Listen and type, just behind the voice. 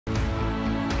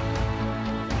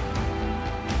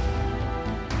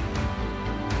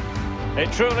It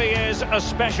truly is a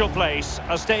special place,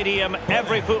 a stadium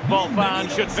every football fan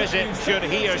should visit should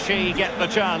he or she get the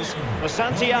chance. The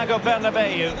Santiago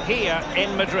Bernabeu here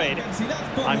in Madrid.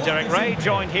 I'm Derek Ray,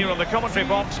 joined here on the commentary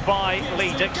box by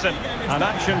Lee Dixon. And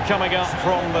action coming up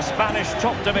from the Spanish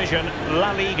top division,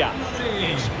 La Liga.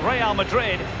 It's Real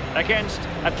Madrid against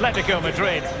Atletico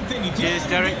Madrid. Cheers,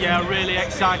 Derek. Yeah, really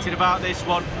excited about this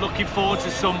one. Looking forward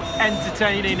to some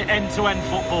entertaining end-to-end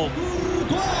football.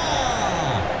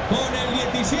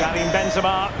 Kylian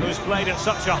Benzema, who's played at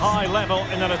such a high level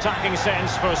in an attacking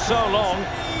sense for so long.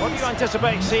 What do you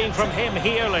anticipate seeing from him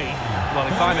here, Lee? Well,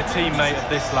 if I'm a teammate of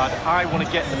this lad, I want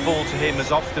to get the ball to him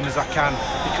as often as I can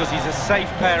because he's a safe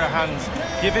pair of hands.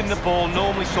 Give him the ball,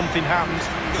 normally something happens.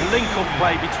 The link-up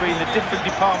play between the different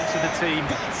departments of the team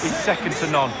is second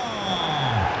to none.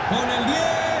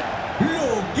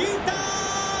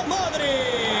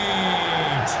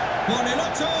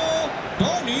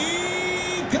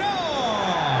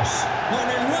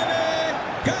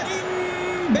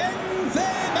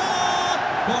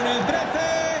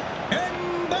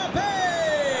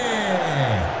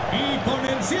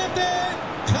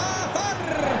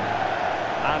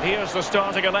 And here's the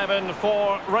starting 11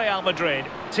 for Real Madrid.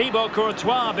 Thibaut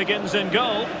Courtois begins in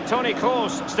goal. Toni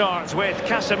Kroos starts with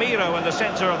Casemiro in the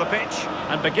centre of the pitch.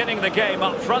 And beginning the game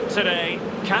up front today,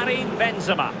 Kylian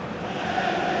Benzema.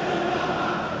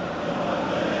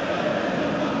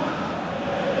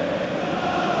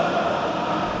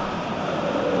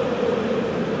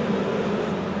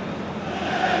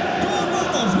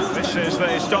 This is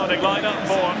the starting lineup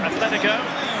for Atletico.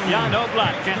 Jan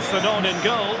Oblak gets the nod in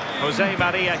goal. Jose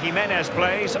Maria Jimenez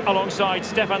plays alongside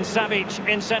Stefan Savic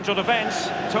in central defence.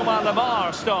 Thomas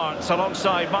Lemar starts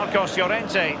alongside Marcos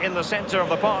Llorente in the centre of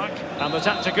the park. And the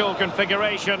tactical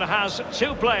configuration has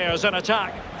two players in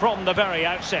attack from the very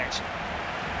outset.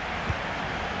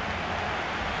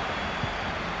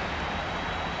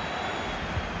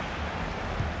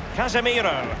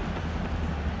 Casemiro.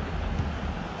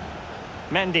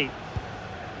 Mendy.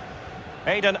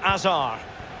 Eden Hazard.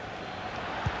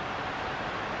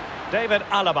 David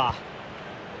Alaba.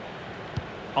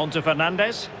 On to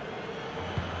Fernandes.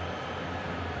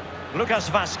 Lucas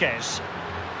Vazquez.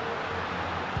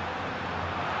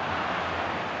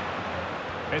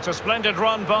 It's a splendid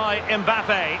run by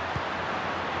Mbappé.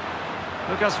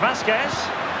 Lucas Vazquez.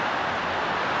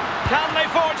 Can they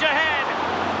forge ahead?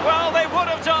 Well, they would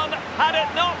have done had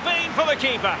it not been for the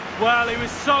keeper. Well, he was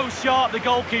so sharp, the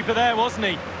goalkeeper there, wasn't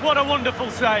he? What a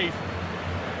wonderful save.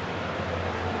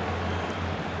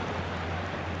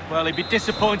 Well, he'd be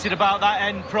disappointed about that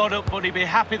end product, but he'd be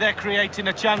happy they're creating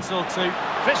a chance or two.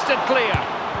 Fisted clear.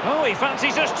 Oh, he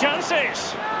fancies his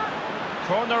chances.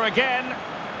 Corner again.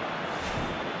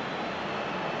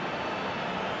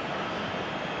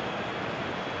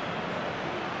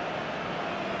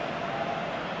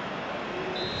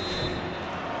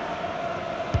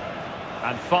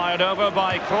 And fired over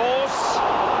by Kroos.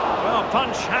 Well,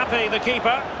 punch happy, the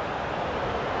keeper.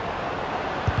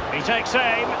 He takes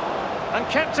aim. And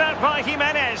kept out by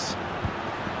Jimenez.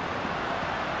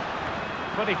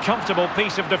 Pretty comfortable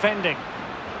piece of defending.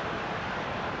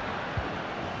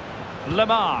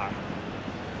 Lemar.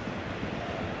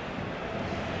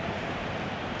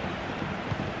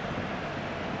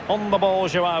 On the ball,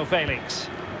 Joao Felix.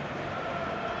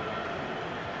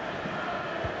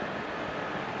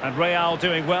 And Real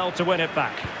doing well to win it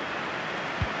back.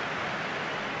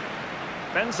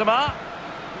 Benzema.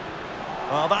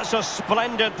 Well, that's a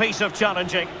splendid piece of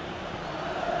challenging.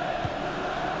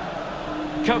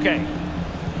 Koke.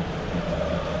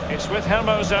 It's with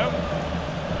Hermoso.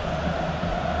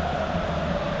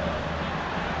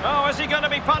 Oh, is he going to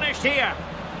be punished here?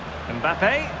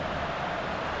 Mbappé.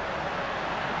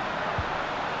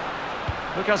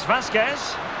 Lucas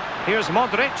Vazquez. Here's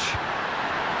Modric.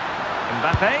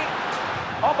 Mbappé.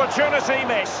 Opportunity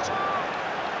missed.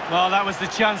 Well, that was the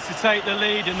chance to take the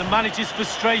lead, and the manager's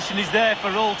frustration is there for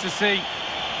all to see.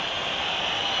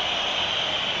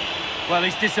 Well,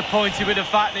 he's disappointed with the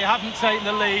fact they haven't taken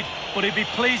the lead, but he'd be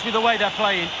pleased with the way they're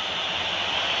playing.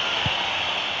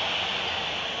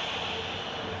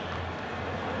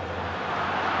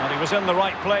 Well, he was in the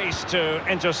right place to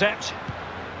intercept.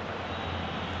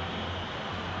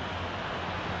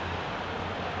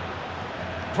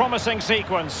 Promising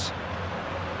sequence.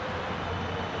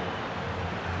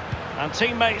 And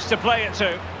teammates to play it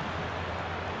to.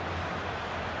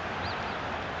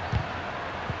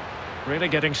 Really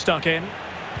getting stuck in.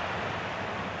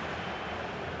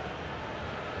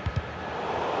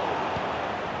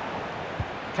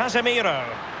 Casemiro.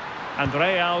 And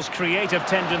Real's creative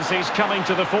tendencies coming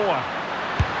to the fore.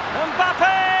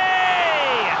 Mbappé!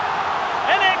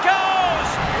 In it goes!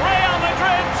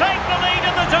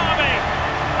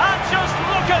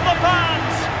 at the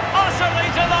fans, utterly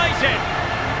delighted.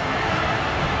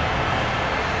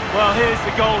 Well, here's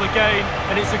the goal again,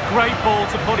 and it's a great ball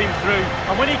to put him through.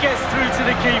 And when he gets through to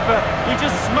the keeper, he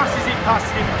just smashes it past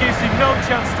him, gives him no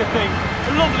chance to think.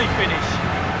 A lovely finish.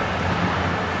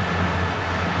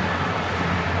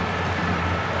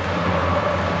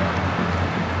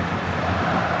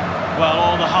 Well,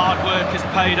 all the hard work has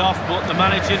paid off, but the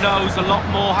manager knows a lot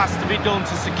more has to be done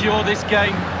to secure this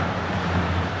game.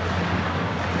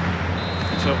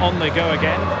 So on they go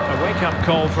again. A wake-up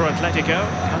call for Atletico.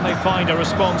 Can they find a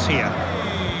response here?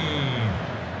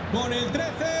 Con el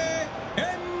 13,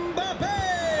 Mbappé.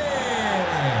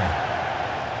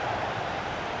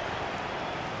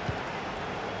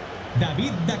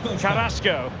 David da Costa.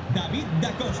 Carrasco. David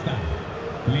da Costa.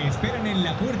 Le esperan en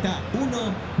la puerta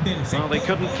 1 del sector. Well, they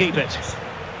couldn't keep it.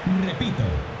 Repito,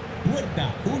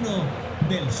 puerta 1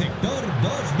 del sector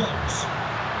 2-2.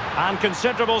 And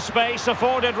considerable space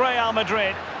afforded Real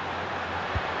Madrid.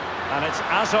 And it's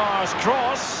Hazard's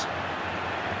cross.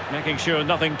 Making sure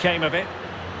nothing came of it.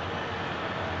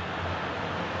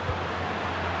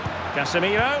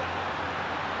 Casemiro.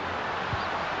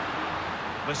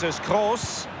 This is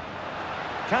Kroos.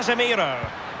 Casemiro.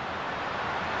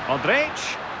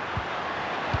 Modric.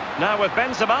 Now with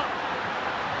Benzema.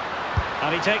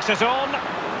 And he takes it on.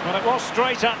 Well, it was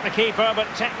straight at the keeper, but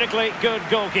technically good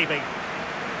goalkeeping.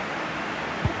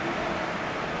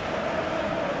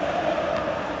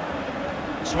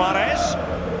 Suarez.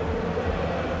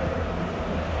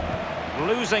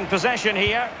 Losing possession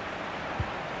here.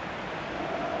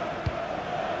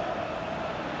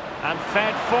 And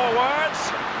fed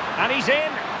forwards. And he's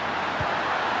in.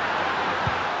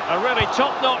 A really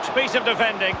top-notch piece of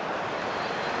defending.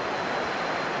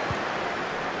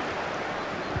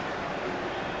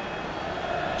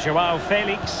 Joao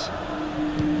Felix.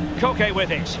 Koke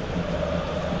with it.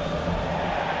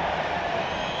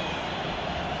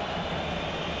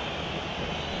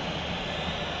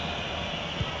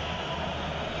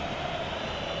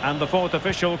 And the fourth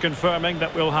official confirming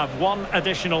that we'll have one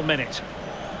additional minute.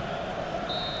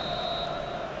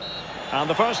 And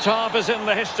the first half is in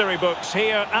the history books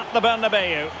here at the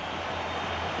Bernabeu.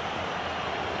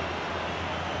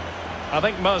 I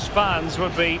think most fans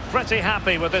would be pretty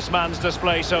happy with this man's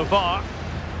display so far.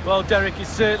 Well, Derek, it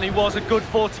certainly was a good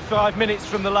 45 minutes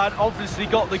from the lad. Obviously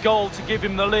got the goal to give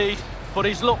him the lead, but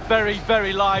he's looked very,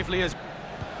 very lively as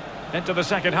Into the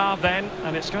second half then,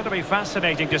 and it's going to be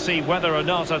fascinating to see whether or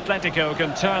not Atletico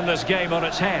can turn this game on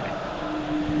its head.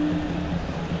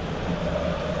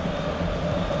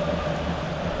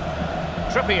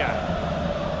 Trippier.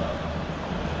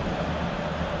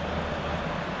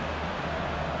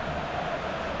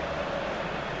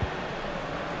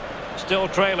 Still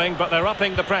trailing, but they're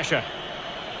upping the pressure.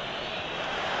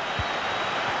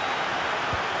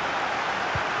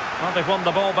 Well, they've won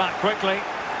the ball back quickly.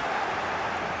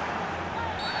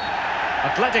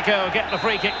 Atletico get the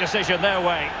free kick decision their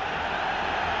way.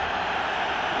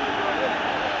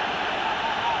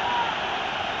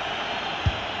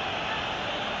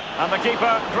 And the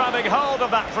keeper grabbing hold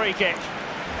of that free kick.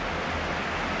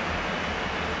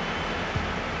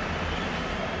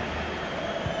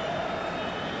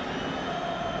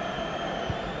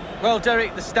 Well,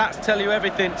 Derek, the stats tell you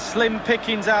everything. Slim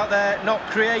pickings out there, not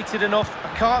created enough.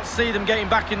 I can't see them getting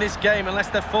back in this game unless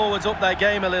their forwards up their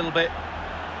game a little bit.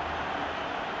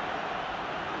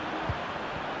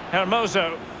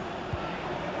 Hermoso.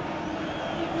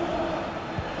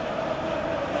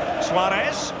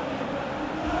 Suarez.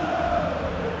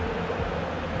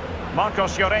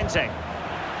 Marcos Llorente.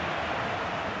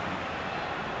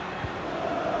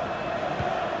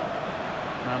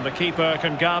 And the keeper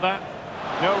can gather.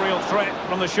 No real threat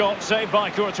from the shot, saved by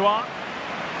Courtois.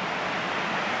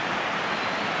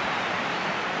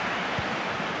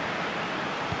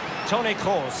 Toni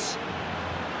Kroos.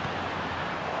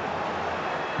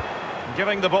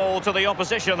 Giving the ball to the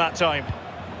opposition that time.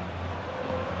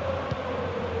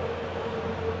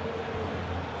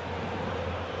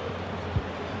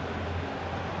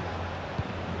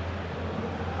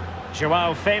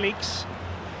 Joao Felix.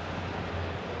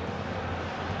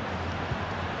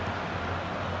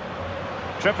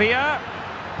 Trippier.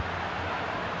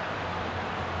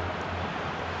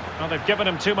 Well, they've given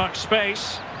him too much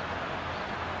space.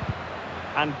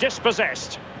 And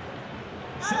dispossessed.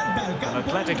 And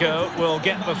Atletico will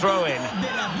get the throw in.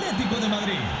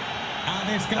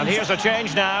 And here's a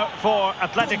change now for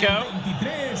Atletico.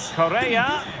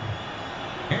 Correa.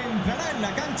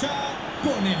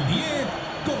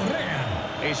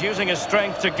 He's using his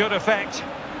strength to good effect.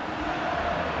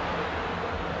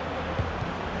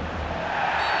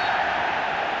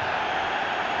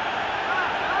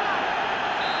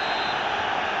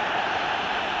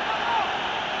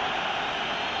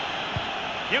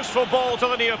 Useful ball to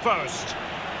the near post.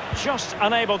 Just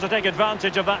unable to take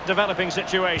advantage of that developing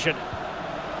situation.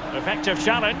 Effective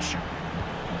challenge.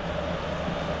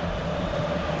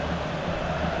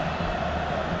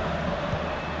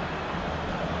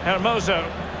 Hermoso.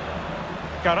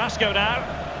 Carrasco now.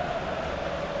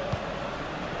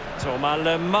 Thomas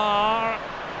Lemar.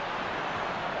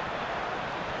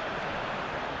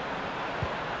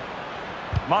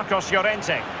 Marcos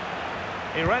Llorente.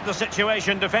 He read the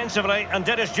situation defensively and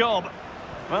did his job.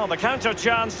 Well, the counter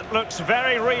chance looks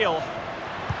very real.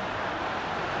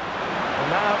 And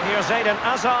now here's Eden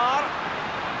Hazard.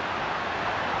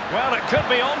 Well, it could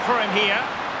be on for him here.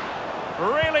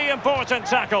 Really important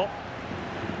tackle.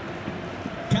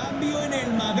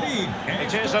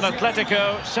 It is an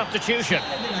Atletico substitution.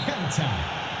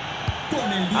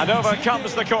 And over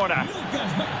comes the corner.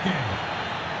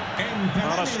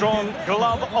 Not a strong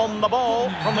glove on the ball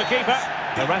from the keeper.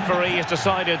 The referee has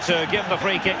decided to give the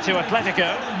free kick to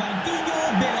Atletico.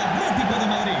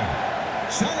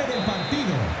 Sale del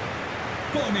partido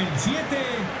con el 7,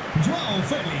 Joao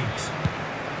Félix.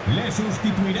 Le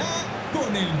sustituirá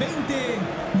con el 20,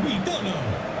 Vitolo.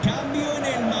 Cambio en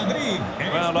el Madrid.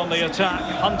 Well, on the attack,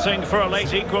 hunting for a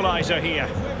late equaliser here.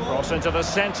 Cross into the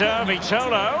centre,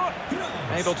 Vitolo.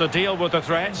 Able to deal with the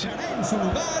threat.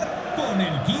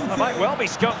 There might well be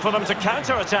scope for them to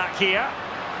counter-attack here.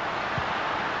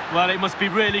 Well, it must be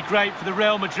really great for the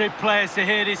Real Madrid players to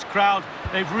hear this crowd.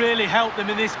 They've really helped them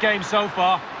in this game so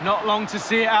far. Not long to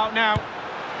see it out now.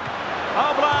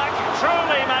 Oblak,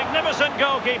 truly magnificent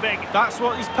goalkeeping. That's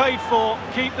what he's paid for.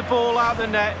 Keep the ball out of the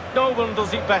net. No one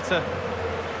does it better.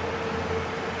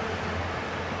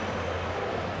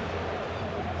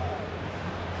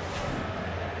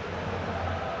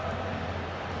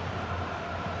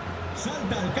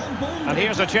 And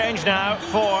here's a change now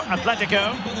for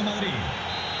Atletico.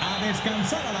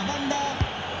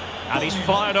 And he's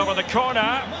fired over the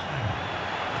corner.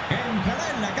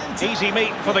 Easy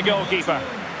meat for the goalkeeper.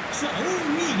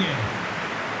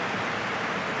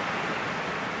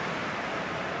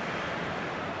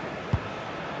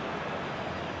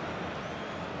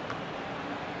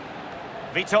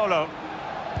 Vitolo.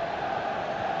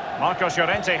 Marcos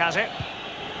Llorente has it.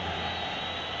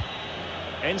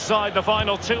 Inside the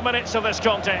final 2 minutes of this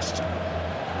contest.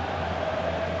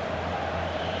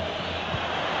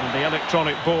 And the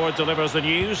electronic board delivers the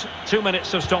news. 2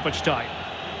 minutes of stoppage time.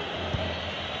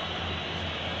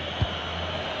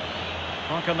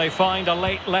 How can they find a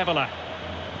late leveller?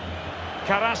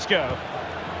 Carrasco.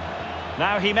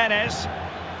 Now Jimenez.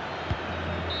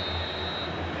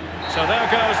 So there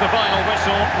goes the final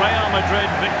whistle. Real Madrid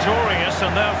victorious,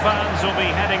 and their fans will be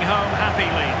heading home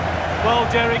happily. Well,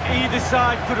 Derek, either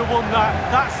side could have won that.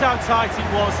 That's how tight it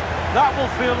was. That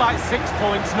will feel like 6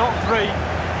 points, not 3.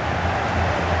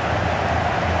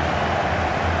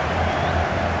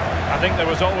 I think there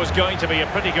was always going to be a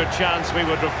pretty good chance we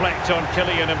would reflect on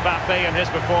Kylian Mbappé and his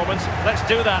performance. Let's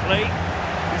do that, Lee.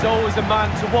 He's always a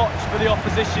man to watch for the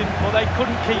opposition, but they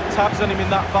couldn't keep tabs on him in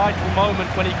that vital moment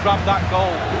when he grabbed that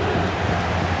goal.